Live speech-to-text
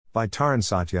By Taran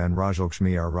Satya and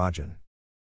Rajalakshmi R. Rajan.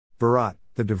 Bharat,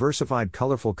 the diversified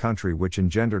colorful country which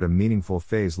engendered a meaningful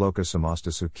phase Loka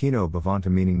Samasta Sukhino Bhavanta,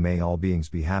 meaning may all beings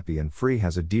be happy and free,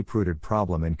 has a deep-rooted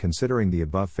problem in considering the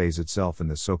above phase itself in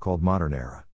this so-called modern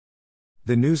era.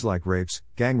 The news like rapes,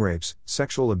 gang rapes,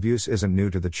 sexual abuse isn't new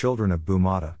to the children of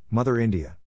Bhumata, Mother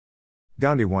India.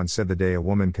 Gandhi once said, the day a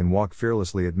woman can walk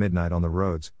fearlessly at midnight on the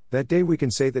roads, that day we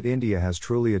can say that India has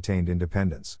truly attained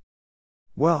independence.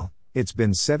 Well, it's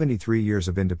been 73 years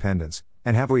of independence,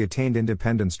 and have we attained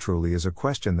independence truly is a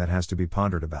question that has to be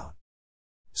pondered about.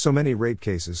 So many rape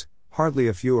cases, hardly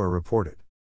a few are reported.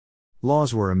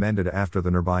 Laws were amended after the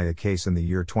Nirbhaya case in the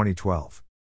year 2012.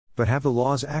 But have the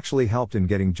laws actually helped in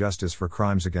getting justice for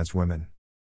crimes against women?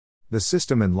 The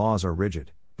system and laws are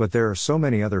rigid, but there are so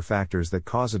many other factors that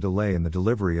cause a delay in the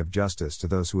delivery of justice to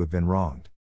those who have been wronged.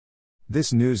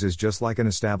 This news is just like an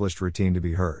established routine to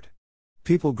be heard.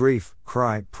 People grieve,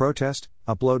 cry, protest,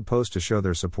 upload posts to show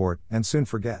their support, and soon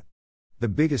forget. The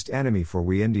biggest enemy for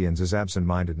we Indians is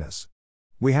absent-mindedness.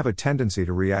 We have a tendency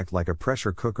to react like a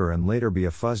pressure cooker and later be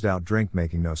a fuzzed-out drink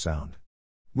making no sound.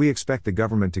 We expect the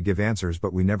government to give answers,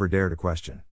 but we never dare to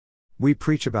question. We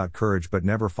preach about courage but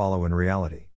never follow in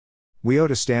reality. We ought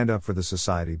to stand up for the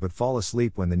society but fall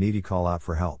asleep when the needy call out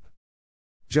for help.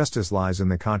 Justice lies in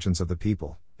the conscience of the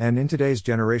people, and in today's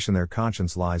generation their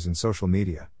conscience lies in social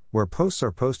media, where posts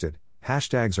are posted,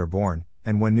 hashtags are born,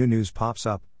 and when new news pops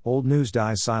up, old news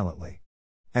dies silently.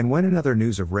 And when another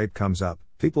news of rape comes up,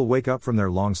 people wake up from their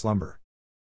long slumber.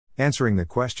 Answering the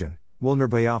question, will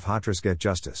Nirbhaya Hathras get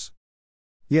justice?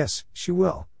 Yes, she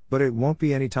will, but it won't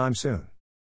be anytime soon.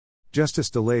 Justice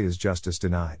delayed is justice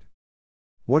denied.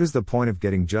 What is the point of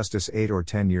getting justice 8 or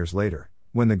 10 years later,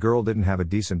 when the girl didn't have a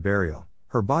decent burial,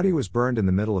 her body was burned in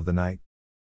the middle of the night?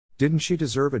 Didn't she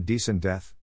deserve a decent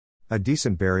death? A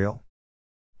decent burial?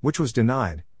 Which was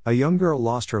denied. A young girl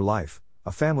lost her life,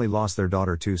 a family lost their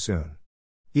daughter too soon.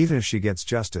 Even if she gets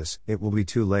justice, it will be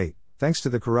too late, thanks to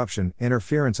the corruption,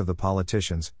 interference of the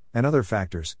politicians, and other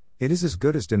factors. It is as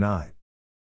good as denied.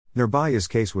 Nirbhaya's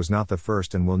case was not the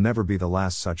first and will never be the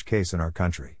last such case in our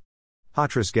country.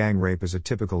 Hathras gang rape is a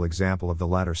typical example of the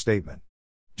latter statement.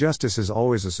 Justice is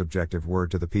always a subjective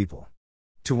word to the people.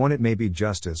 To one it may be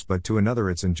justice, but to another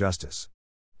it's injustice.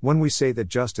 When we say that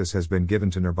justice has been given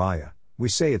to Nirbhaya, we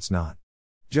say it's not.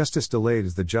 Justice delayed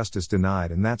is the justice denied,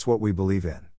 and that's what we believe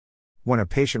in. When a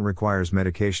patient requires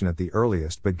medication at the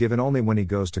earliest but given only when he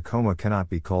goes to coma cannot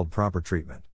be called proper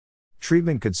treatment.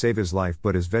 Treatment could save his life,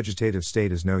 but his vegetative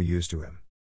state is no use to him.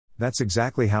 That's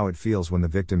exactly how it feels when the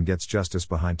victim gets justice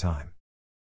behind time.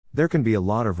 There can be a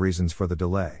lot of reasons for the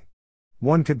delay.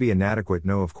 One could be inadequate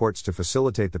know of courts to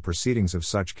facilitate the proceedings of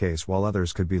such case, while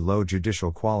others could be low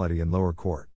judicial quality in lower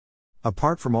court.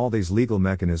 Apart from all these legal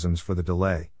mechanisms for the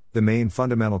delay, the main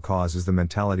fundamental cause is the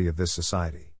mentality of this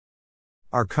society.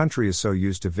 Our country is so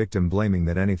used to victim blaming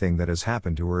that anything that has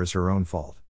happened to her is her own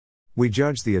fault. We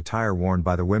judge the attire worn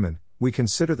by the women, we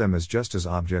consider them as just as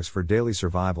objects for daily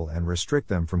survival and restrict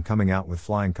them from coming out with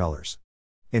flying colors.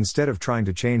 Instead of trying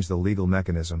to change the legal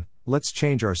mechanism, let's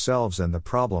change ourselves and the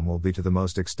problem will to the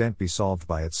most extent be solved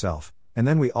by itself, and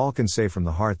then we all can say from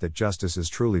the heart that justice is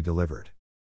truly delivered.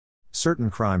 Certain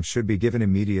crimes should be given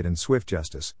immediate and swift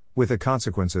justice, with the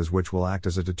consequences which will act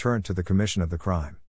as a deterrent to the commission of the crime.